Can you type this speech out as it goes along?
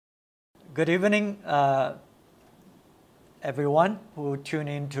Good evening, everyone who tune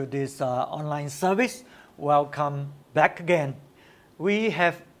into this online service. Welcome back again. We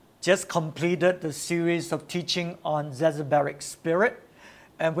have just completed the series of teaching on Jezebelic spirit,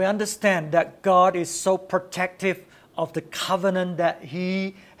 and we understand that God is so protective of the covenant that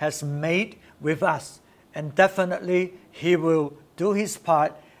He has made with us, and definitely He will do His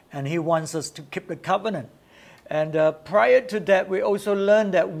part, and He wants us to keep the covenant. And prior to that, we also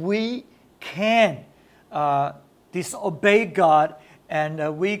learned that we can disobey God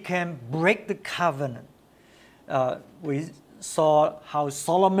and we can break the covenant. We saw how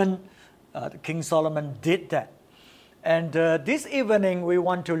King Solomon did that. And this evening we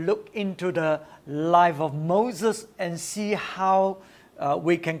want to look into the life of Moses and see how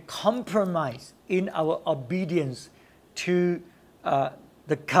we can compromise in our obedience to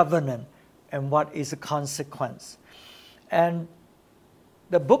the covenant and what is the consequence. And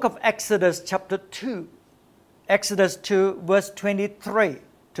the book of Exodus chapter 2, Exodus 2 verse 23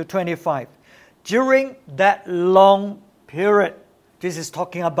 to 25. During that long period, this is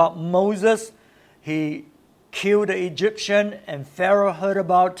talking about Moses. He killed the Egyptian and Pharaoh heard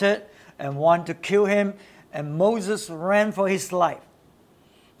about it and wanted to kill him, and Moses ran for his life.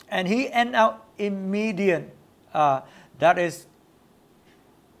 And he ended up in Midian, that is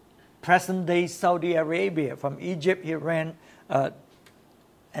present-day Saudi Arabia. From Egypt he ran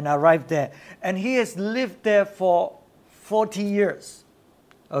and arrived there. And he has lived there for 40 years,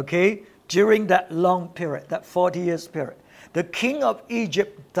 okay, during that long period, that 40 years period. The king of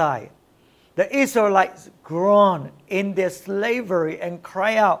Egypt died. The Israelites groaned in their slavery and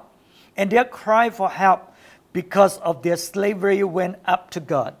cried out. And their cry for help because of their slavery went up to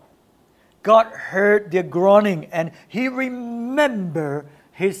God. God heard their groaning and He remembered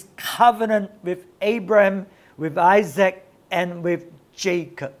His covenant with Abraham, with Isaac, and with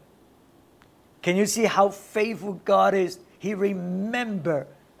Jacob. Can you see how faithful God is? He remembered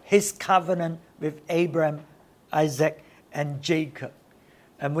His covenant with Abraham, Isaac, and Jacob.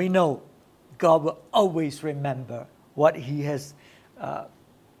 And we know God will always remember what He has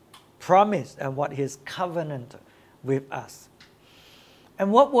promised and what He has covenanted with us.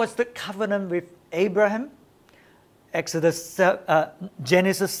 And what was the covenant with Abraham?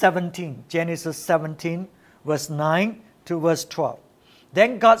 Genesis 17, verse 9 to verse 12.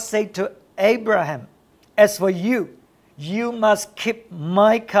 Then God said to Abraham, "As for you, you must keep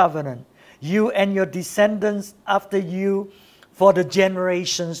my covenant, you and your descendants after you, for the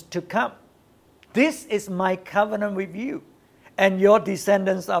generations to come. This is my covenant with you and your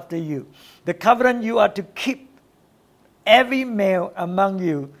descendants after you. The covenant you are to keep. Every male among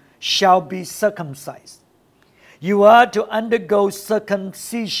you shall be circumcised. You are to undergo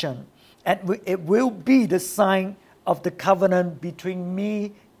circumcision, and it will be the sign of the covenant between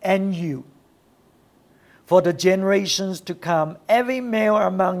me and you. For the generations to come, every male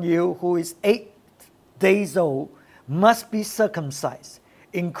among you who is 8 days old must be circumcised,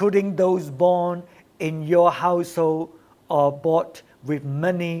 including those born in your household or bought with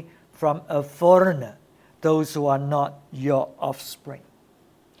money from a foreigner, those who are not your offspring."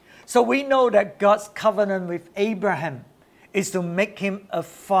 So we know that God's covenant with Abraham is to make him a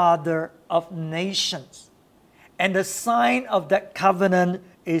father of nations. And the sign of that covenant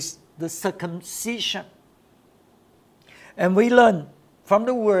is the circumcision. And we learn from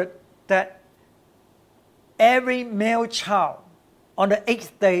the word that every male child on the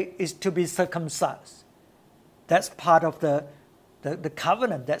 8th day is to be circumcised. That's part of the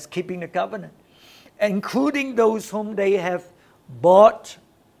covenant, that's keeping the covenant. Including those whom they have bought,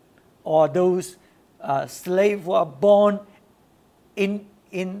 or those slaves who are born in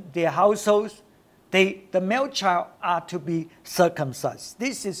their households, the male child are to be circumcised.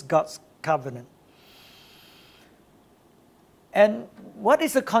 This is God's covenant. And what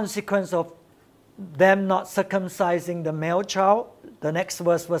is the consequence of them not circumcising the male child? The next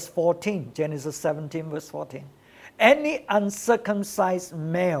verse 14, Genesis 17, verse 14. "Any uncircumcised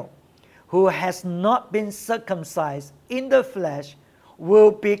male who has not been circumcised in the flesh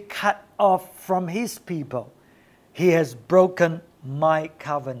will be cut off from his people. He has broken my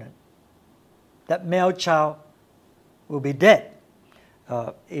covenant." That male child will be dead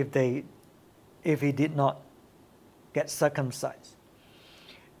if he did not get circumcised.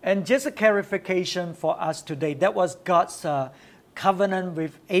 And just a clarification for us today, that was God's covenant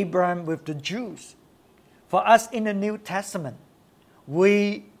with Abraham, with the Jews. For us in the New Testament,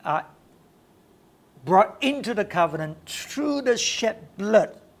 we are brought into the covenant through the shed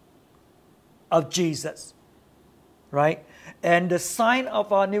blood of Jesus, right? And the sign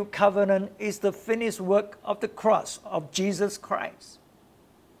of our new covenant is the finished work of the cross of Jesus Christ.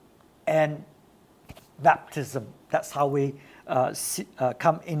 and baptism. That's how we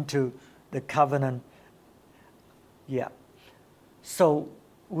come into the covenant. Yeah. So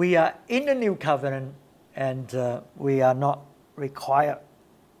we are in the new covenant, and we are not required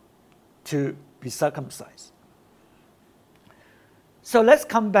to be circumcised. So let's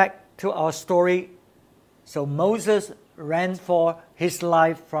come back to our story. So Moses ran for his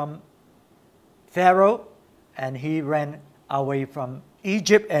life from Pharaoh, and he ran away from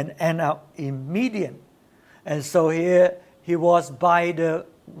Egypt and ended up in Midian. And so here he was by the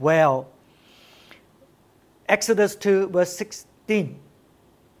well. Exodus 2 verse 16.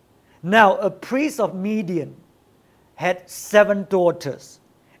 Now a priest of Midian had 7 daughters,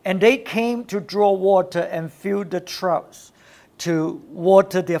 and they came to draw water and fill the troughs to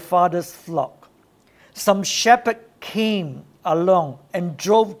water their father's flock. Some shepherd came along and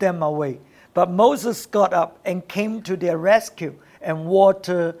drove them away, but Moses got up and came to their rescue and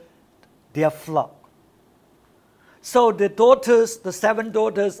watered their flock. So the daughters, the 7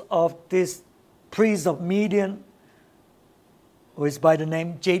 daughters of this priest of Midian, who is by the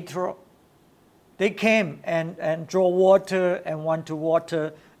name Jethro, they came and draw water and want to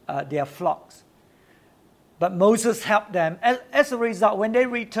water their flocks. But Moses helped them. As a result, when they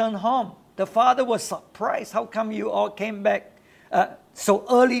returned home, the father was surprised. How come you all came back so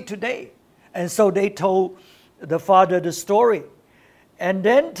early today? And so they told the father the story. And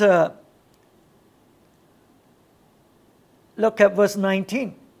then look at verse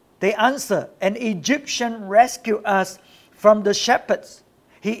 19. They answer, an Egyptian rescued us from the shepherds.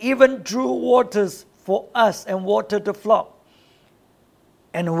 He even drew waters for us and watered the flock.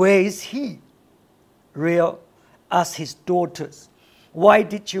 And where is he? Reuel asked his daughters, why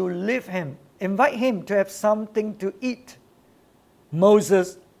did you leave him? Invite him to have something to eat.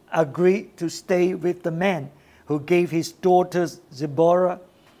 Moses agreed to stay with the man who gave his daughter Zipporah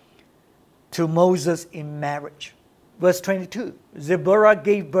to Moses in marriage. Verse 22, Zipporah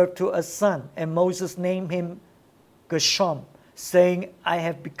gave birth to a son, and Moses named him Gershom, saying, I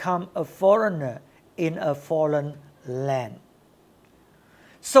have become a foreigner in a foreign land.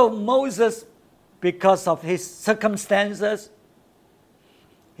 So Moses, because of his circumstances,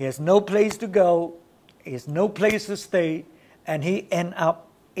 he has no place to go, he has no place to stay, and he ends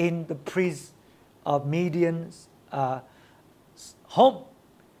up in the priest of Midian's home.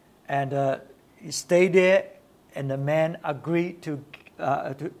 And he stayed there, and the man agreed to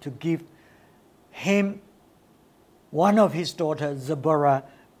give him one of his daughters, Zipporah,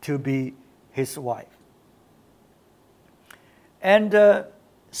 to be his wife. And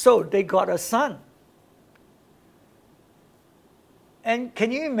so they got a son. And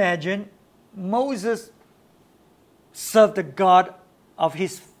can you imagine, Moses served the God of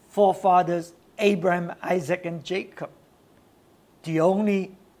his forefathers, Abraham, Isaac, and Jacob, the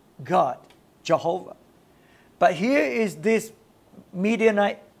only God, Jehovah. But here is this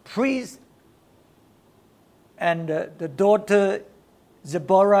Midianite priest and the daughter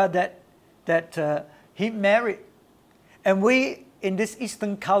Zipporah that he married. And we, in this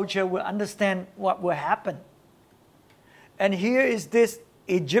Eastern culture, will understand what will happen. And here is this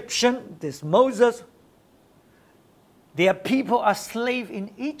Egyptian, this Moses. Their people are slaves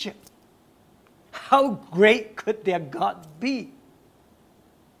in Egypt. How great could their God be?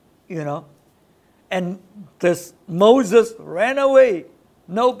 You know? And this Moses ran away,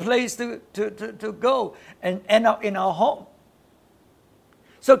 no place to go, and end up in our home.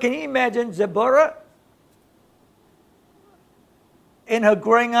 So can you imagine Zipporah? In her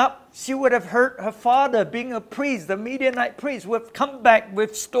growing up, she would have heard her father, being a priest, the Midianite priest, would have come back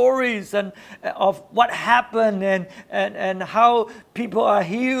with stories and of what happened and how people are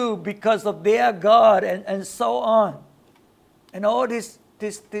healed because of their God and so on. And all this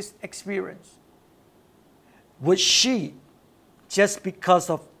experience. Would she, just because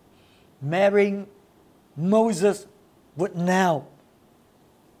of marrying Moses, would now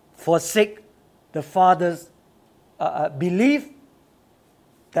forsake the father's belief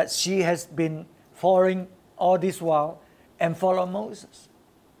that she has been following all this while and follow Moses?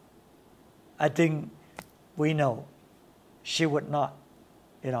 I think we know she would not,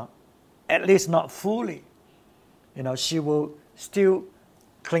 at least not fully. She will still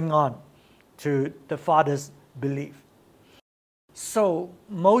cling on to the father's belief. So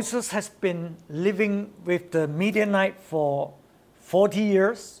Moses has been living with the Midianite for 40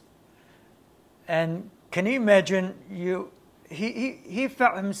 years. And can you imagine, he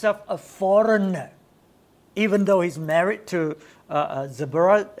felt himself a foreigner, even though he's married to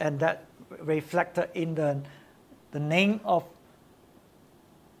Zipporah, and that reflected in the name of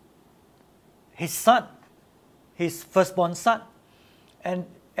his son, his firstborn son. And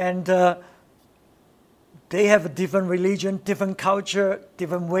And they have a different religion, different culture,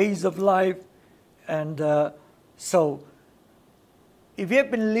 different ways of life. And so if you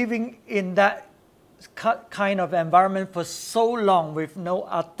have been living in that kind of environment for so long with no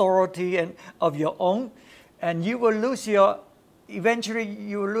authority and of your own, and you will lose eventually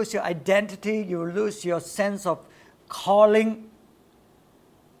you will lose your identity, you will lose your sense of calling,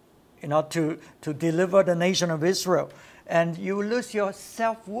 to deliver the nation of Israel. And you will lose your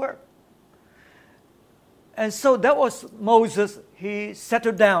self-worth. And so that was Moses. He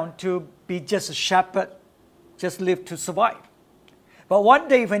settled down to be just a shepherd, just live to survive. But one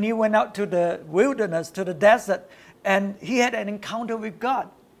day when he went out to the wilderness, to the desert, and he had an encounter with God.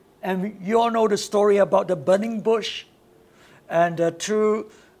 And you all know the story about the burning bush. And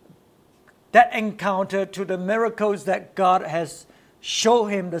through that encounter, to the miracles that God has shown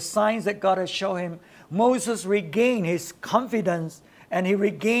him, the signs that God has shown him, Moses regained his confidence, and he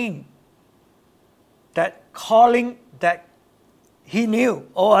regained that calling that he knew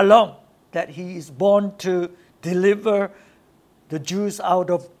all along, that he is born to deliver the Jews out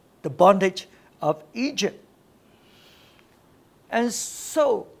of the bondage of Egypt. And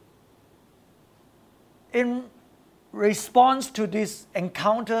so, in response to this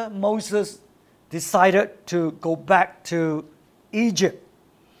encounter, Moses decided to go back to Egypt.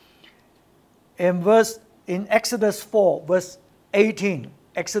 In Exodus 4, verse 18,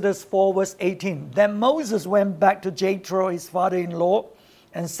 Exodus 4, verse 18, then Moses went back to Jethro, his father-in-law,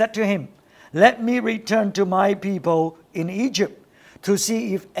 and said to him, "Let me return to my people in Egypt to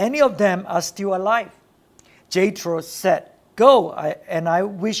see if any of them are still alive." Jethro said, "Go, and I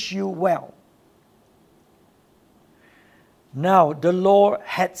wish you well." Now the Lord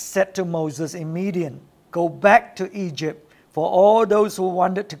had said to Moses in Midian, "Go back to Egypt, for all those who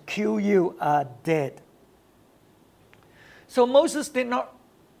wanted to kill you are dead." So Moses did not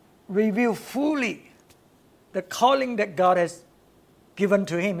reveal fully the calling that God has given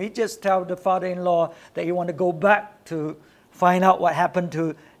to him. He just told the father-in-law that he wanted to go back to find out what happened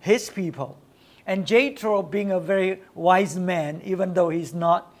to his people. And Jethro, being a very wise man, even though he's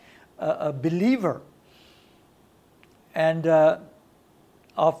not a believer and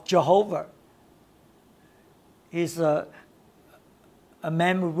of Jehovah, he's a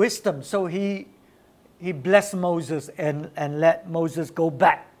man with wisdom. So he blessed Moses and let Moses go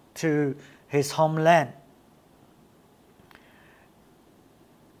back to his homeland.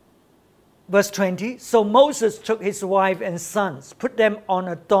 Verse 20, so Moses took his wife and sons, put them on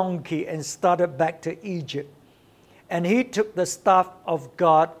a donkey, and started back to Egypt. And he took the staff of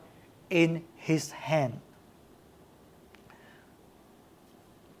God in his hand.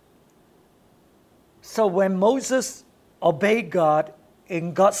 So when Moses obeyed God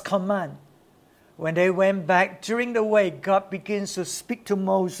in God's command, when they went back during the way, God begins to speak to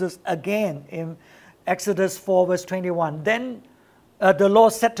Moses again in Exodus 4, verse 21. Then the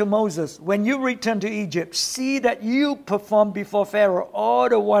Lord said to Moses, "When you return to Egypt, see that you perform before Pharaoh all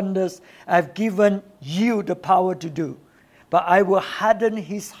the wonders I've given you the power to do. But I will harden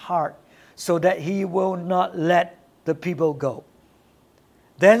his heart so that he will not let the people go.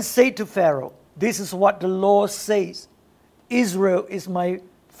 Then say to Pharaoh, this is what the Lord says. Israel is my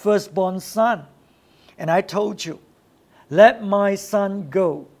firstborn son. And I told you, let my son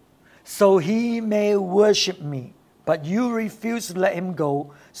go so he may worship me. But you refuse to let him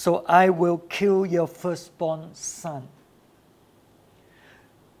go, so I will kill your firstborn son."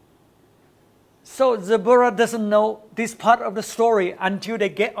 So Zipporah doesn't know this part of the story until they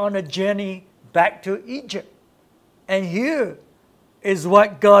get on a journey back to Egypt. And here is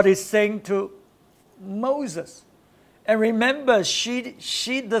what God is saying to Moses. And remember,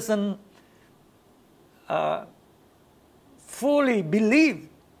 she doesn't fully believe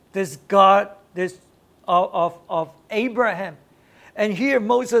this God, this of Abraham. And here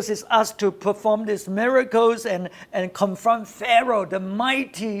Moses is asked to perform these miracles and confront Pharaoh, the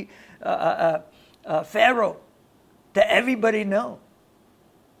mighty Pharaoh that everybody knows.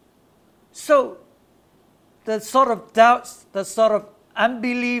 So the sort of doubts, the sort of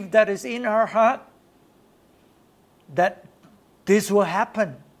unbelief that is in her heart that this will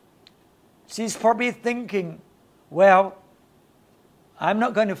happen. She's probably thinking, well, I'm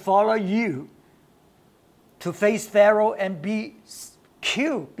not going to follow you to face Pharaoh and be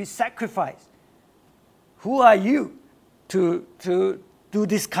killed, be sacrificed. Who are you to do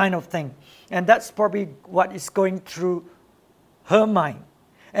this kind of thing? And that's probably what is going through her mind.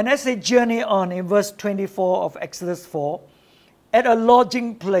 And as they journey on in verse 24 of Exodus 4, at a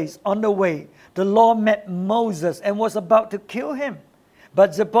lodging place on the way, the Lord met Moses and was about to kill him.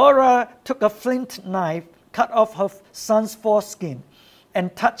 But Zipporah took a flint knife, cut off her son's foreskin,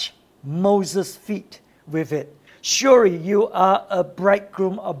 and touched Moses' feet with it. Surely you are a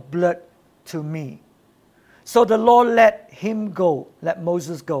bridegroom of blood to me. So the Lord let him go, let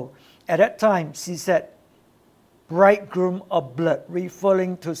Moses go. At that time, she said, bridegroom of blood,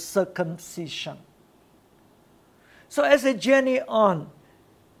 referring to circumcision. So as they journey on,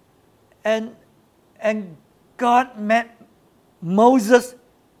 and God met Moses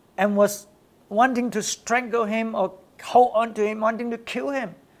and was wanting to strangle him or hold on to him, wanting to kill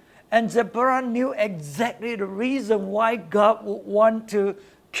him. And Zipporah knew exactly the reason why God would want to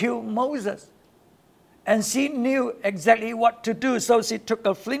kill Moses. And she knew exactly what to do. So she took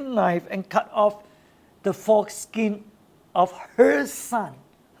a flint knife and cut off the foreskin of her son.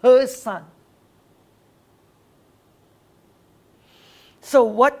 Her son. So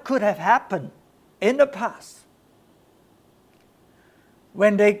what could have happened in the past?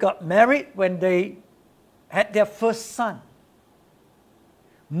 When they got married, when they had their first son,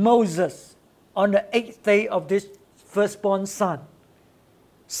 Moses, on the 8th day of this firstborn son,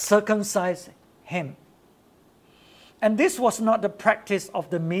 circumcised him. And this was not the practice of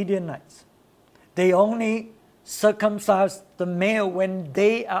the Midianites. They only circumcised the male when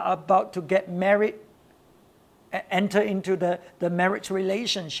they are about to get married, enter into the marriage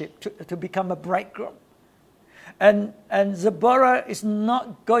relationship to become a bridegroom. And Zipporah is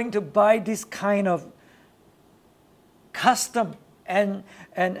not going to buy this kind of custom and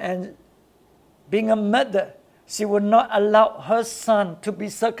being a mother. She would not allow her son to be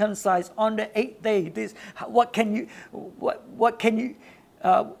circumcised on the 8th day.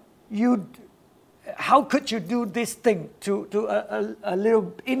 How could you do this thing to a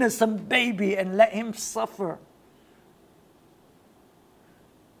little innocent baby and let him suffer?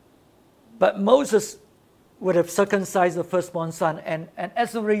 But Moses would have circumcised the firstborn son, and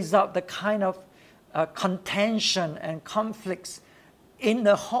as a result, the kind of contention and conflicts in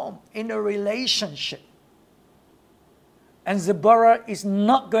the home, in the relationship. And Zipporah is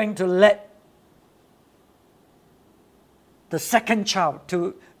not going to let the second child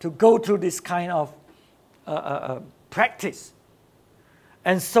to go through this kind of practice.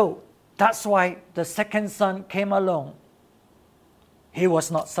 And so that's why the second son came along. He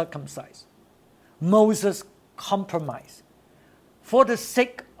was not circumcised. Moses compromised for the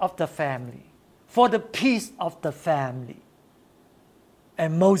sake of the family, for the peace of the family.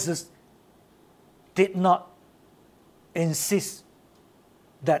 And Moses did not insist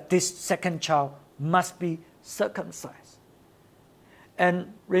that this second child must be circumcised.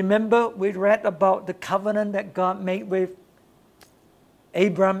 And remember, we read about the covenant that God made with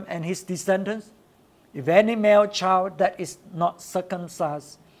Abram and his descendants. If any male child that is not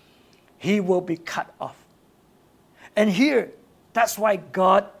circumcised, he will be cut off. And here, that's why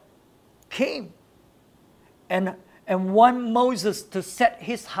God came and want Moses to set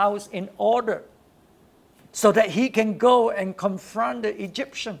his house in order so that he can go and confront the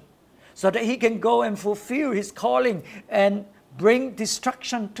Egyptian, so that he can go and fulfill his calling and bring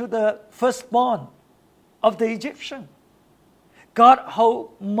destruction to the firstborn of the Egyptian. God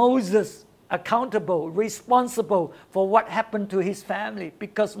held Moses accountable, responsible for what happened to his family,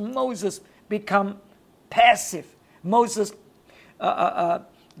 because Moses became passive. Moses, God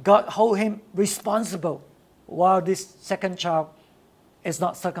hold him responsible while this second child is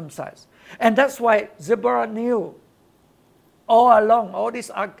not circumcised. And that's why Zipporah knew all along, all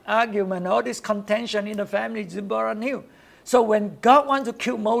this argument, all this contention in the family, Zipporah knew. So when God wanted to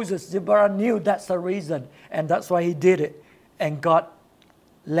kill Moses, Zipporah knew that's the reason, and that's why he did it. And God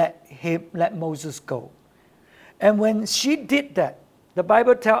let Moses go. And when she did that, the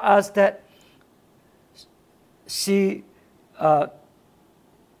Bible tells us that she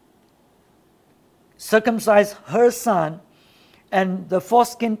circumcised her son, and the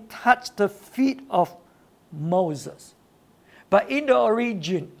foreskin touched the feet of Moses. But in the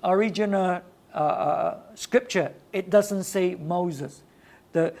original scripture, it doesn't say Moses.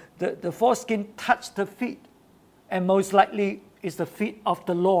 The foreskin touched the feet, and most likely is the feet of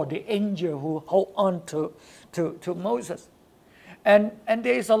the Lord, the angel who hold on to Moses. And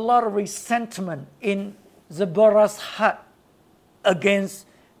there is a lot of resentment in Zipporah's heart against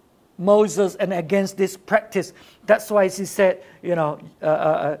Moses and against this practice. That's why she said,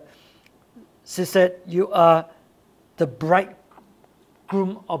 she said, you are the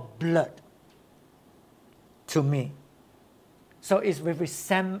bridegroom of blood to me. So it's with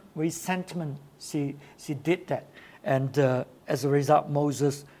resentment she did that. And as a result,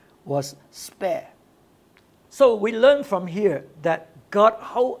 Moses was spared. So we learn from here that God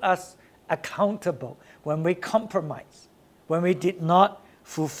holds us accountable when we compromise, when we did not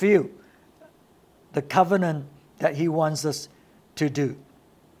fulfill the covenant that he wants us to do.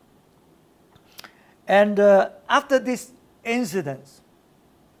 And after this incident,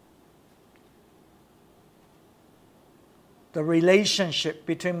 the relationship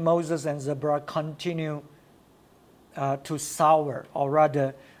between Moses and Zipporah continued to sour, or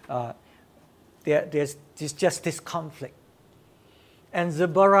rather, there's just this conflict. And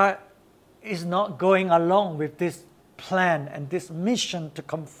Zipporah is not going along with this plan and this mission to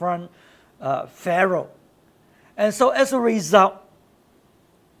confront Pharaoh. And so as a result,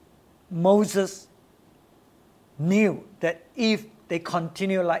 Moses knew that if they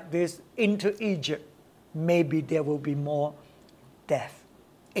continue like this into Egypt, maybe there will be more death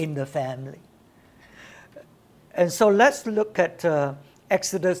in the family. And so let's look at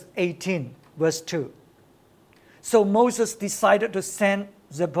Exodus 18, verse 2. So Moses decided to send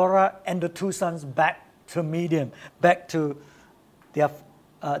Zipporah and the two sons back to Midian, back to their,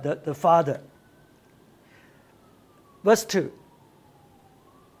 the father. Verse 2.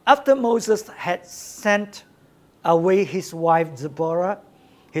 After Moses had sent away his wife Zipporah,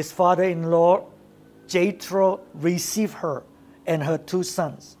 his father-in-law Jethro received her and her two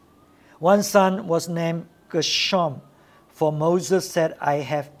sons. One son was named Gershom, for Moses said, I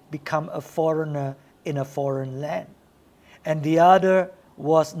have become a foreigner in a foreign land. And the other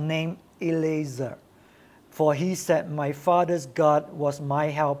was named Eleazar, for he said, my father's God was my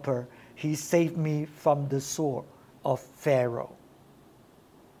helper. He saved me from the sword of Pharaoh.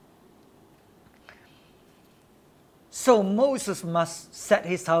 So Moses must set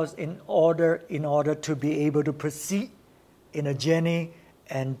his house in order to be able to proceed in a journey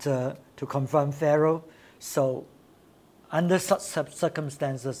and to confront Pharaoh. So under such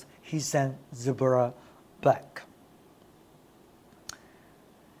circumstances, he sent Zipporah back.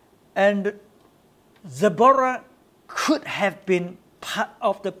 And Zipporah could have been part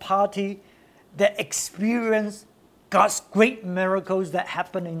of the party that experienced God's great miracles that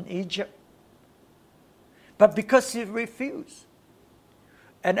happened in Egypt. But because she refused,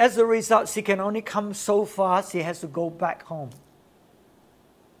 and as a result, she can only come so far, she has to go back home.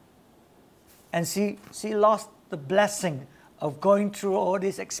 And she lost the blessing of going through all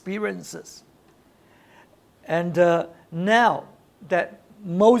these experiences. And now that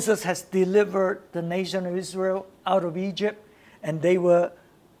Moses has delivered the nation of Israel out of Egypt, and they were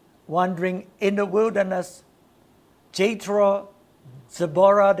wandering in the wilderness, Jethro,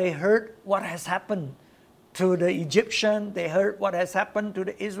 Zipporah, they heard what has happened to the Egyptian, they heard what has happened to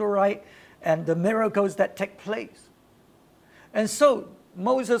the Israelite, and the miracles that take place. And so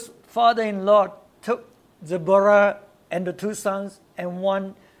Moses' father-in-law took Zipporah and the two sons and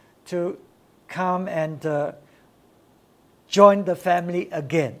one to come and join the family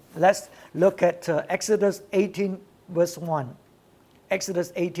again. Let's look at Exodus 18, verse 1.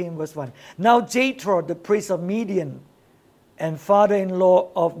 Exodus 18, verse 1. Now Jethro, the priest of Midian, and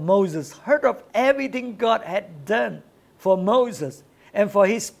father-in-law of Moses, heard of everything God had done for Moses and for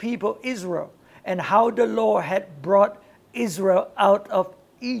his people Israel, and how the Lord had brought Israel out of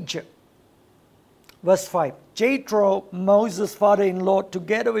Egypt. Verse 5. Jethro, Moses' father-in-law,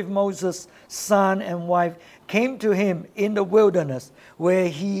 together with Moses' son and wife, came to him in the wilderness, where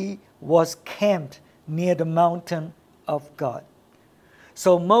he was camped near the mountain of God.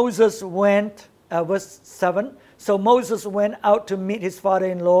 So Moses went, verse 7, so Moses went out to meet his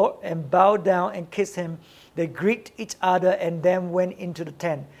father-in-law and bowed down and kissed him. They greeted each other and then went into the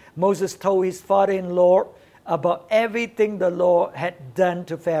tent. Moses told his father-in-law about everything the Lord had done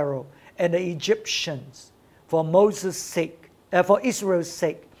to Pharaoh and the Egyptians for Moses' sake, for Israel's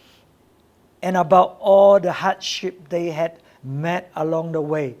sake, and about all the hardship they had met along the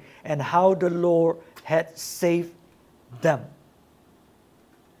way, and how the Lord had saved them.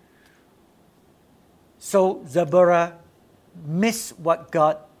 So Zipporah missed what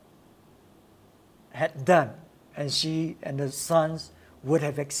God had done, and she and the sons would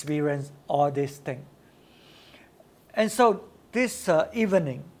have experienced all these things. And so this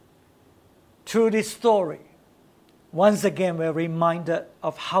evening, through this story, once again we're reminded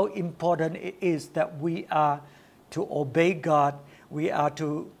of how important it is that we are to obey God, we are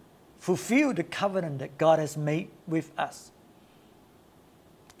to fulfill the covenant that God has made with us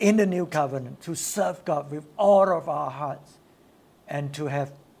in the new covenant, to serve God with all of our hearts and to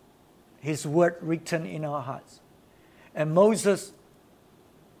have His word written in our hearts. And Moses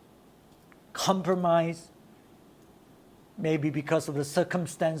compromised, maybe because of the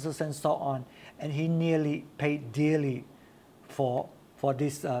circumstances and so on, and he nearly paid dearly for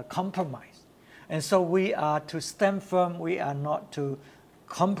this compromise. And so we are to stand firm, we are not to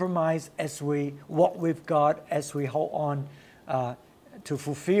compromise as we walk with God, as we hold on to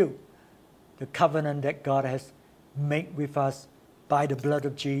fulfill the covenant that God has made with us by the blood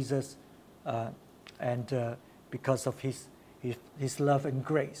of Jesus and because of His love and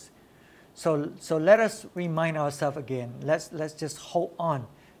grace. So let us remind ourselves again. Let's just hold on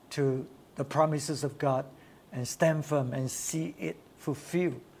to the promises of God and stand firm and see it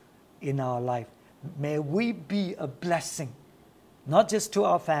fulfilled in our life. May we be a blessing, not just to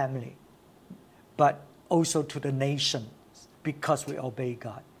our family, but also to the nations, because we obey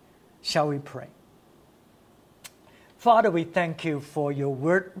God. Shall we pray? Father, we thank you for your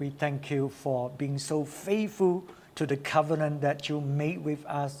word. We thank you for being so faithful to the covenant that you made with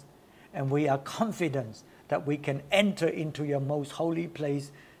us. And we are confident that we can enter into your most holy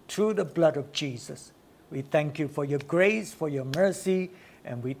place through the blood of Jesus. We thank you for your grace, for your mercy,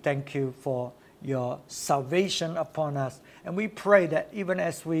 and we thank you for your salvation upon us. And we pray that even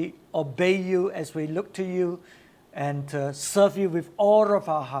as we obey you, as we look to you and serve you with all of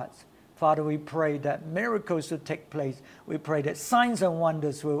our hearts, Father, we pray that miracles will take place. We pray that signs and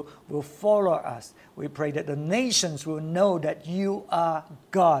wonders will follow us. We pray that the nations will know that you are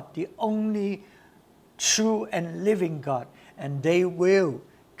God, the only true and living God. And they will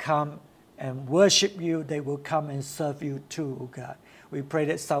come and worship you. They will come and serve you too, O God. We pray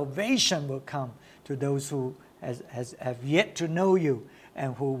that salvation will come to those who have yet to know you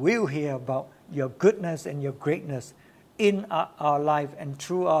and who will hear about your goodness and your greatness in our life and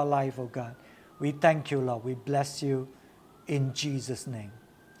through our life, oh God. We thank you, Lord. We bless you in Jesus' name.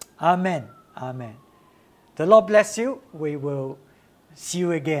 Amen. Amen. The Lord bless you. We will see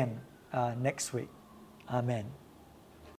you again next week. Amen.